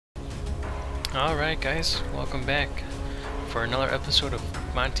Alright guys, welcome back for another episode of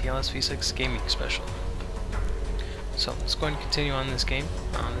Monty LSV6 Gaming Special. So let's go ahead and continue on this game.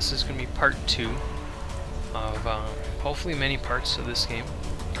 This is going to be part 2 of hopefully many parts of this game.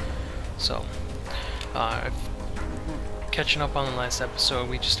 So, catching up on the last episode,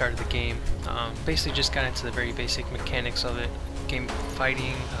 we just started the game. Basically just got into the very basic mechanics of it. Game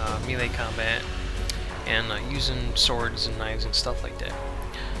fighting, melee combat, and using swords and knives and stuff like that.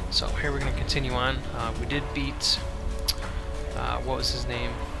 So here we're going to continue on. We did beat, what was his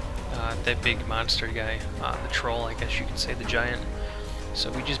name? That big monster guy, the troll, I guess you could say, the giant.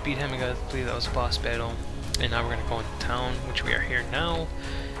 So we just beat him, I believe that was a boss battle. And now we're going to go into town, which we are here now,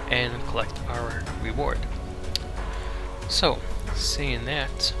 and collect our reward. So, seeing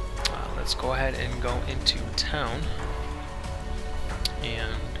that, let's go ahead and go into town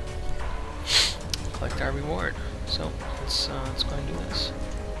and collect our reward. So let's go ahead and do this.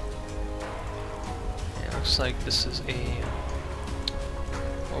 Looks like this is a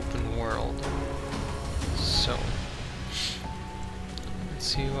open world. So let's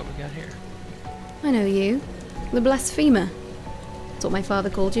see what we got here. I know you. The blasphemer. That's what my father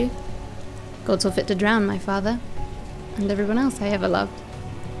called you. God saw fit to drown my father. And everyone else I ever loved.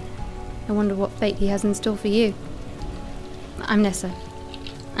 I wonder what fate he has in store for you. I'm Nessa.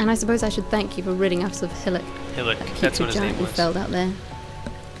 And I suppose I should thank you for ridding us of Hillock. Hillock, that's what his name was. Felled out there.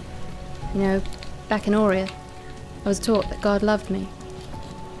 You know, back in Aurea, I was taught that God loved me.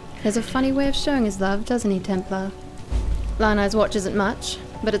 There's a funny way of showing his love, doesn't he, Templar? Lionel's watch isn't much,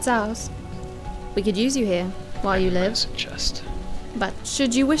 but it's ours. We could use you here, while you live. Chest. But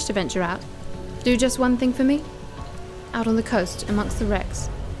should you wish to venture out, do just one thing for me. Out on the coast, amongst the wrecks,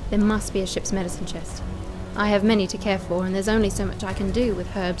 there must be a ship's medicine chest. I have many to care for, and there's only so much I can do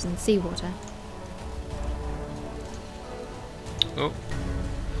with herbs and seawater. Oh.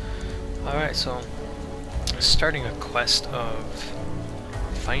 Alright, so starting a quest of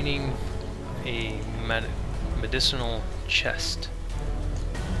finding a medicinal chest.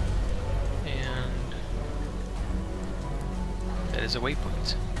 And that is a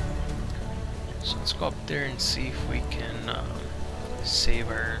waypoint. So let's go up there and see if we can save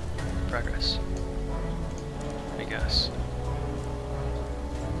our progress, I guess.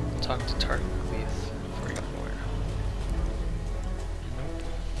 Talk to Target for reward. Nope.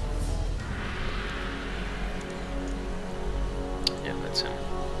 Yeah, that's him.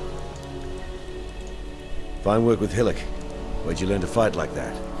 Fine work with Hillock. Where'd you learn to fight like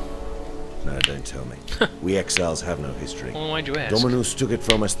that? No, don't tell me. We exiles have no history. Well, why'd you ask? Dominus took it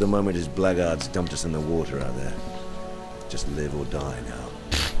from us the moment his blackguards dumped us in the water out there. Just live or die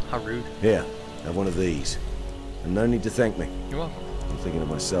now. How rude. Here, have one of these. And no need to thank me. You're welcome. I'm thinking of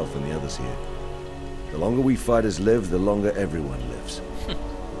myself and the others here. The longer we fighters live, the longer everyone lives.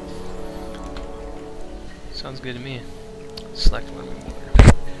 Sounds good to me. Select one reward.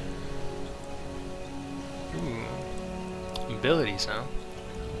 Ooh. Abilities, huh?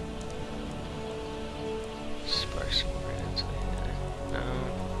 Sparse words.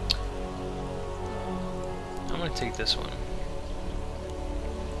 I'm gonna take this one.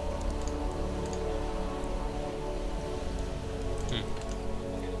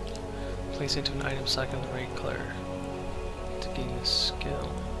 Place into an item slot of the right color to gain this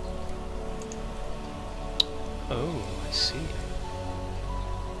skill. Oh, I see.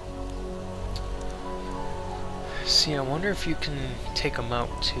 See, I wonder if you can take them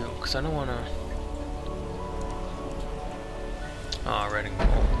out too, because I don't want to. Ah, red and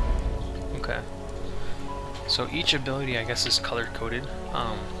gold. Okay. So each ability, I guess, is color coded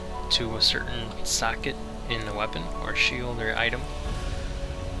to a certain socket in the weapon or shield or item.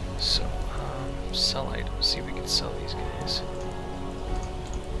 So, sell items. See if we can sell these guys.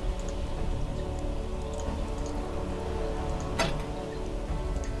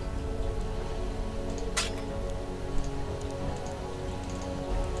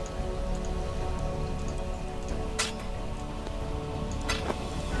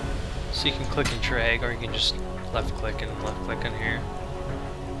 So you can click and drag, or you can just left click and left click on here.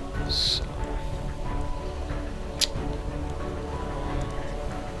 So.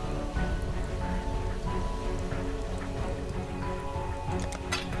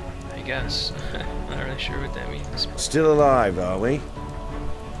 I guess. Not really sure what that means. Still alive, are we?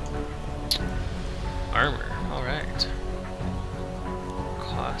 Armor, alright.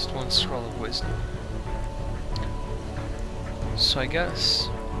 Cost 1 scroll of wisdom. So I guess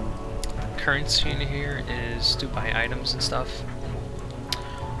currency in here is to buy items and stuff.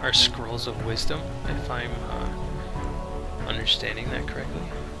 Are scrolls of wisdom, if I'm understanding that correctly.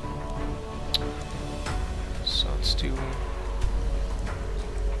 So let's do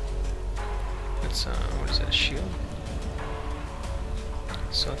Let's, what is that, a shield?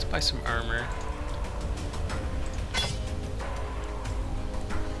 So let's buy some armor.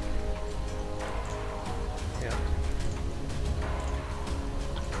 Yep.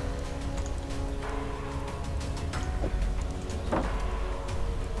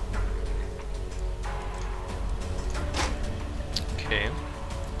 Okay.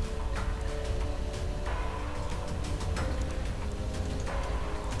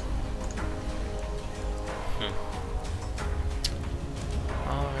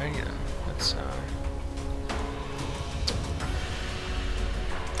 Alrighty then. Let's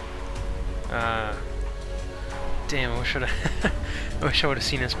damn, I wish I would have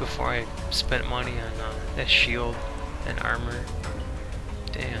seen this before I spent money on that shield and armor.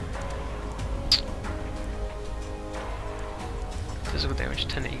 Damn. Physical damage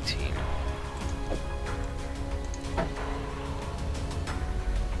 10 to 18.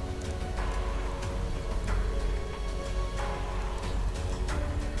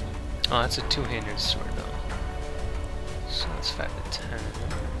 Oh, that's a two-handed sword though. So that's 5 to 10.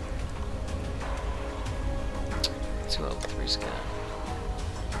 Let's see what level 3's got.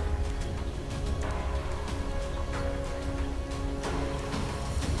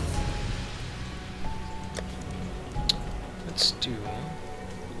 Let's do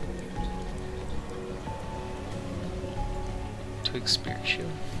 2 spirit shield.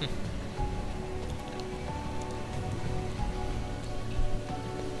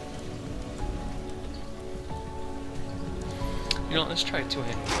 You know, let's try a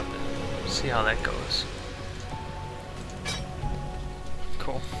two-handed weapon. See how that goes.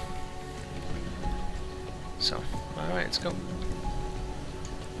 Cool. So, alright, let's go.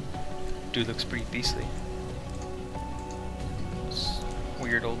 Dude looks pretty beastly.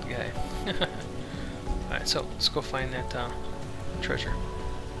 Weird old guy. Alright, so let's go find that treasure.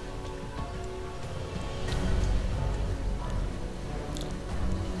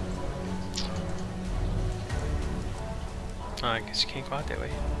 I guess you can't go out that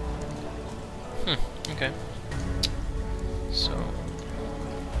way. Okay. So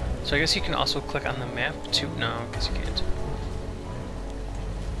I guess you can also click on the map too. No, I guess you can't.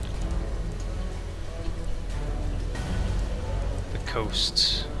 The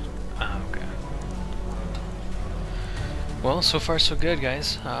coasts. Ah, okay. Well, so far so good,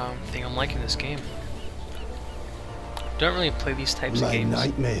 guys. I think I'm liking this game. Don't really play these types of games. My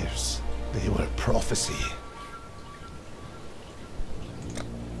nightmares, they were prophecy.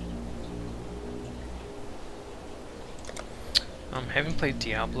 Haven't played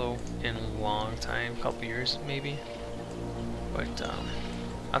Diablo in a long time, couple years maybe, but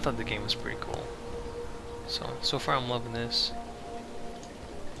I thought the game was pretty cool. So far I'm loving this.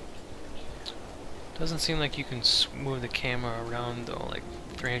 Doesn't seem like you can move the camera around though, like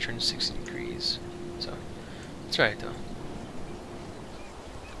 360 degrees. So it's alright though.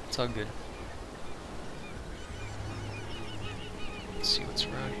 It's all good. Let's see what's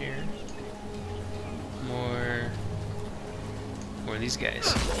around here. More of these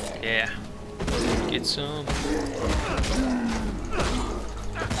guys. Yeah. Get some.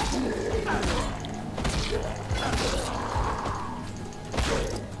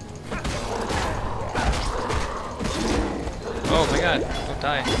 Oh my god, don't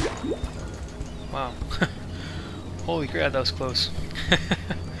die. Wow. Holy crap, that was close.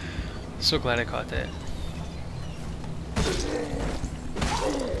 So glad I caught that.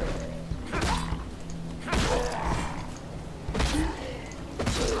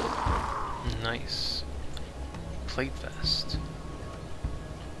 Nice. Plate vest.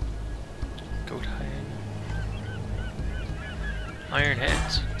 Goat hide. Iron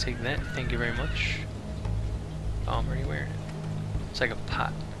hat. Take that. Thank you very much. Oh, I'm already wearing it. It's like a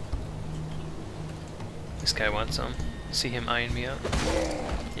pot. This guy wants some. See him eyeing me up.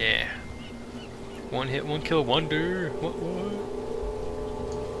 Yeah. One hit, one kill wonder. What?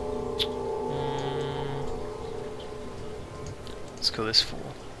 Let's kill this fool.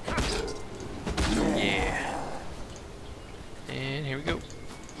 Yeah. And here we go.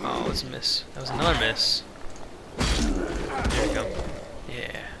 Oh, it's a miss. That was another miss. There we go.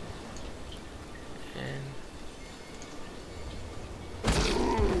 Yeah. And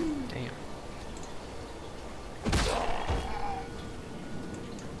damn.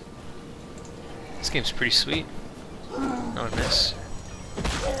 This game's pretty sweet. Another miss.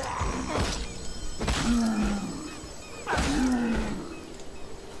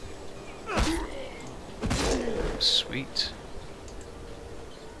 Sweet.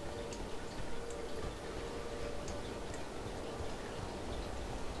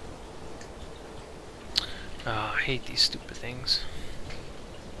 I hate these stupid things.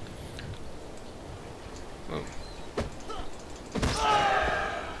 Whoa.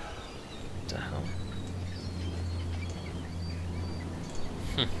 What the hell?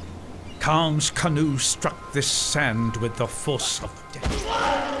 Calm's canoe struck this sand with the force of death.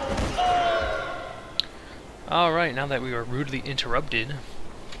 Alright, now that we were rudely interrupted,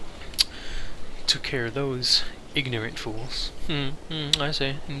 took care of those ignorant fools. I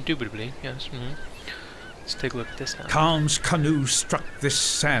say, indubitably, yes. Let's take a look at this now. Calm's canoe struck this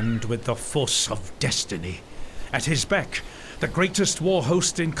sand with the force of destiny. At his beck, the greatest war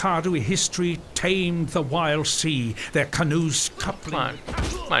host in Kardui history tamed the wild sea, their canoes coupling.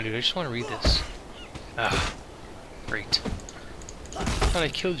 Come on, dude, I just want to read this. Ah, great. I thought I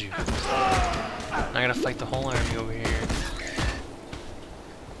killed you. Now I gotta fight the whole army over here.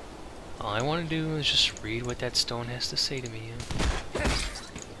 All I want to do is just read what that stone has to say to me. But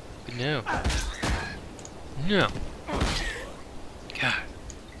no. No. God.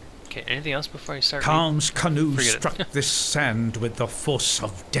 Okay, anything else before I start? Calm's canoe Forget struck it. this sand with the force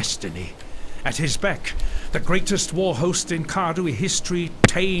of destiny. At his beck, the greatest war host in Kardui history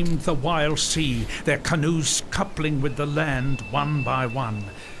tamed the wild sea, their canoes coupling with the land one by one.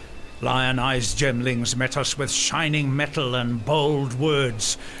 Lion-eyes gemlings met us with shining metal and bold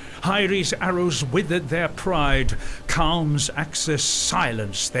words. Hyri's arrows withered their pride, Calm's axes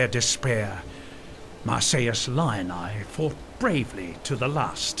silenced their despair. Marseilles Lion-eye fought bravely to the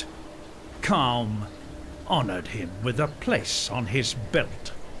last. Calm honored him with a place on his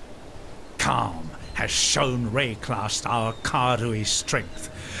belt. Calm has shown Rayclast our Kardui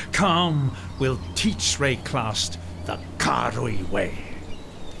strength. Calm will teach Rayclast the Kardui way.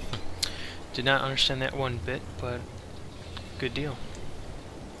 Did not understand that one bit, but good deal.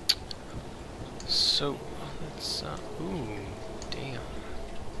 So, let's, ooh, damn.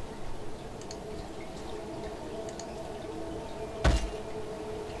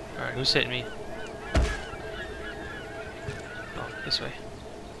 Alright, who's hitting me? Oh, this way.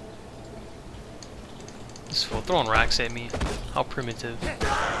 This fool throwing rocks at me. How primitive.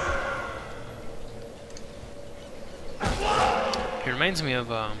 He reminds me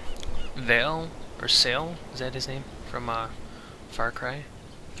of, Vale, or Sail, is that his name? From, Far Cry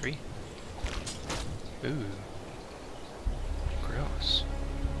 3? Ooh. Gross.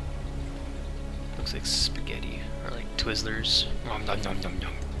 Looks like spaghetti, or like Twizzlers. Nom nom nom nom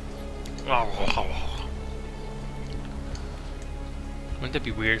nom. Wouldn't that be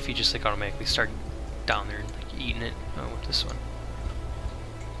weird if you just like automatically start down there and like eating it? Oh, what's this one?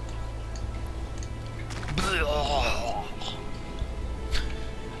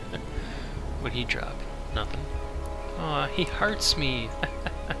 What'd he drop? Nothing. Aw, he hearts me.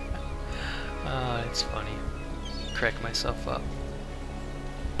 Ah, it's funny. Crack myself up.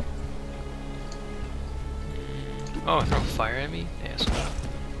 Oh, throw fire at me? Asshole.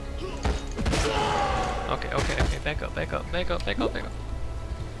 Okay, okay, okay, back up, back up, back up, back up, back up.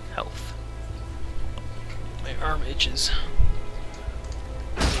 Health. My arm itches.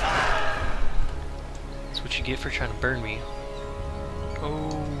 That's what you get for trying to burn me. Oh,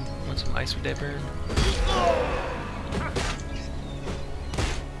 want some ice with that burn?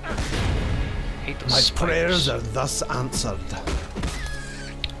 Hate those My spiders. prayers are thus answered.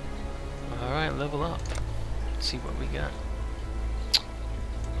 Alright, level up. Let's see what we got.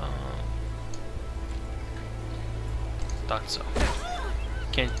 Thought so.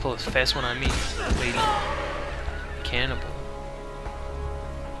 Can't pull a fast one on me, lady. Cannibal.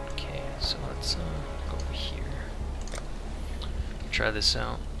 Okay, so let's go over here. Try this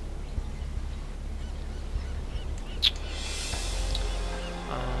out.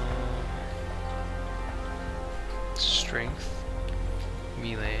 Strength.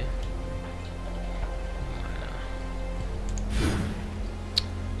 Melee.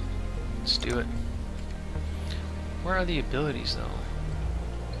 Let's do it. Where are the abilities though?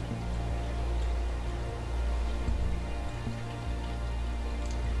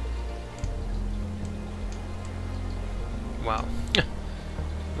 Wow.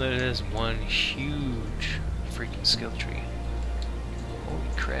 That is one huge freaking skill tree. Holy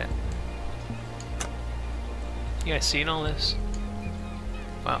crap. You guys seeing all this?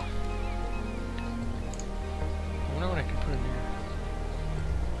 Wow. I wonder what I can put in there.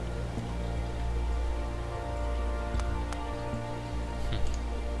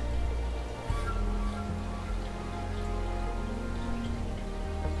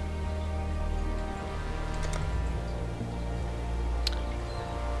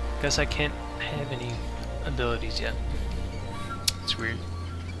 Guess I can't have any abilities yet. It's weird.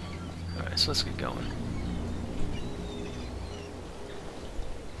 Alright, so let's get going.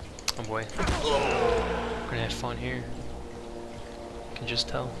 Oh boy. We're gonna have fun here. Can just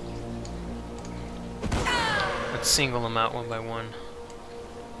tell. Let's single them out one by one.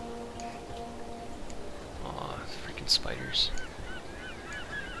 Aw, freaking spiders.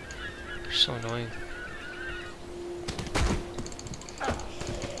 They're so annoying.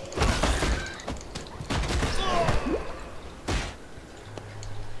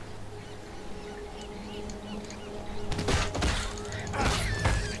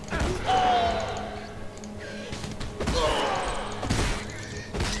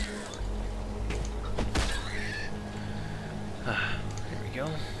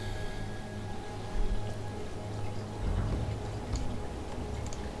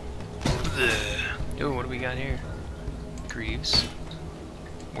 Oh, what do we got here? Greaves.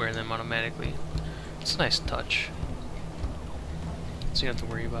 Wearing them automatically. It's a nice touch. So you don't have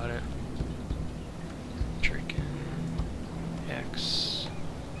to worry about it. Chicken. Axe.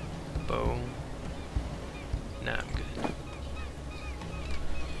 Bow. Nah, I'm good.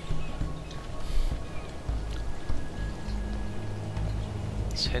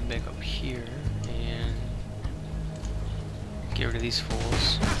 Let's head back up here and get rid of these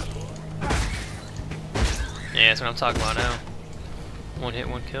fools. Yeah, that's what I'm talking about now. One hit,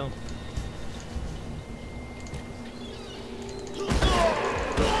 one kill.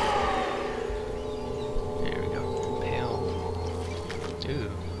 There we go. Impale.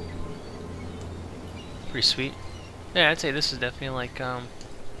 Dude. Pretty sweet. Yeah, I'd say this is definitely like,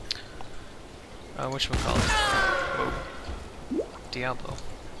 whatchamacallit? Whoa. Diablo.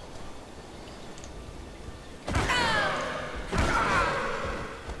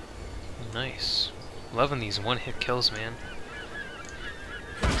 Nice. Loving these one-hit kills, man.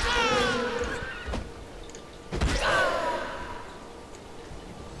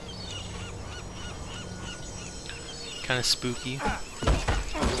 Kind of spooky.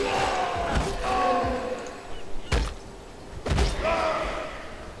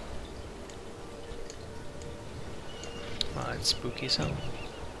 Wow, it's spooky as hell.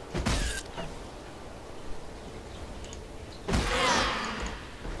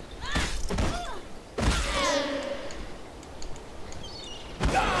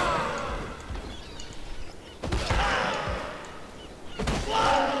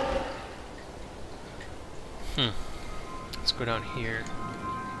 Let's go down here.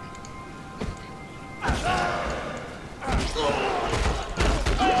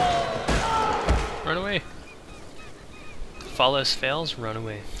 Run away. Follow us fails, run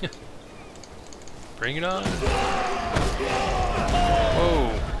away. Bring it on. Whoa,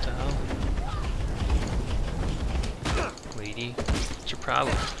 what the hell? Lady, what's your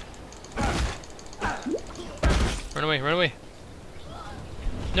problem? Run away, run away.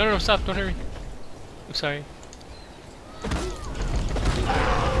 No, no, no, stop, don't hurt me. I'm sorry.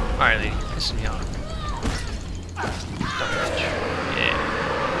 Alright, lady, pissing me off. Don't touch. Yeah.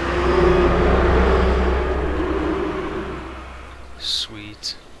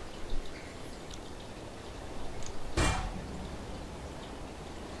 Sweet.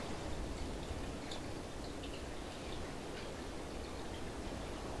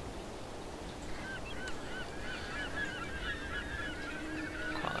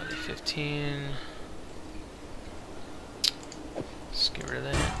 Quality 15. Let's get rid of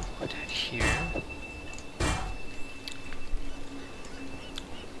that. Put that here.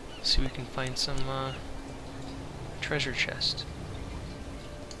 See if we can find some treasure chest.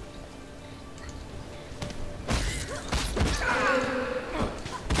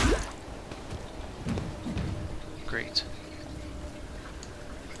 Great.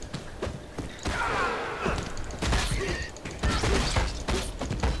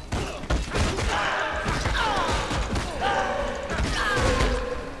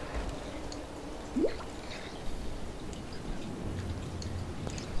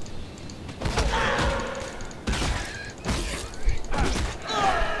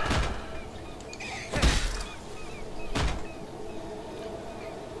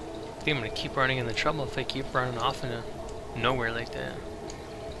 I think I'm gonna keep running into trouble if I keep running off into nowhere like that.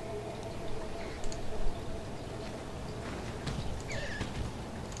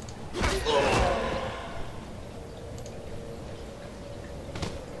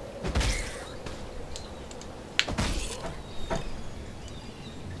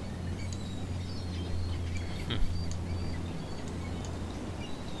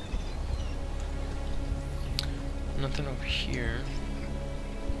 Nothing over here.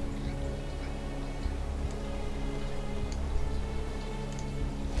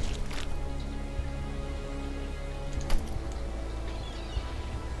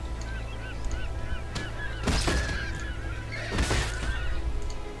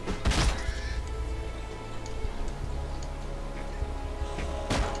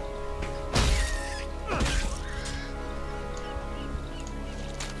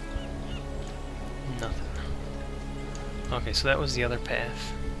 Okay, so that was the other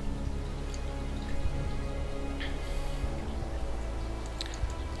path.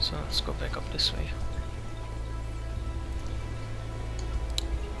 So let's go back up this way.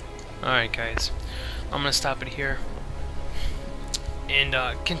 Alright guys, I'm gonna stop it here and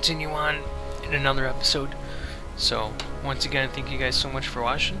continue on in another episode. So once again, thank you guys so much for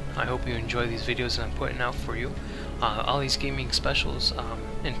watching. I hope you enjoy these videos that I'm putting out for you, all these gaming specials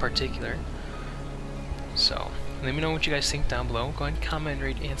in particular. So let me know what you guys think down below. Go ahead and comment,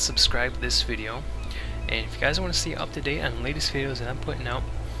 rate, and subscribe to this video. And if you guys want to stay up to date on the latest videos that I'm putting out,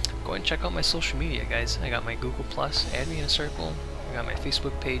 go ahead and check out my social media, guys. I got my Google+, add me in a circle. I got my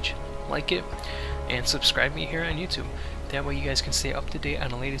Facebook page, like it, and subscribe me here on YouTube. That way you guys can stay up to date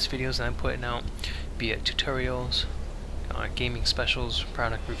on the latest videos that I'm putting out, be it tutorials, gaming specials,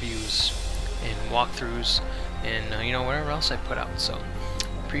 product reviews, and walkthroughs, and you know, whatever else I put out. So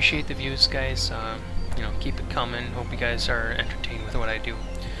appreciate the views, guys. You know, keep it coming. Hope you guys are entertained with what I do.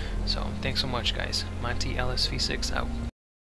 So thanks so much, guys. Monty LSV6 out.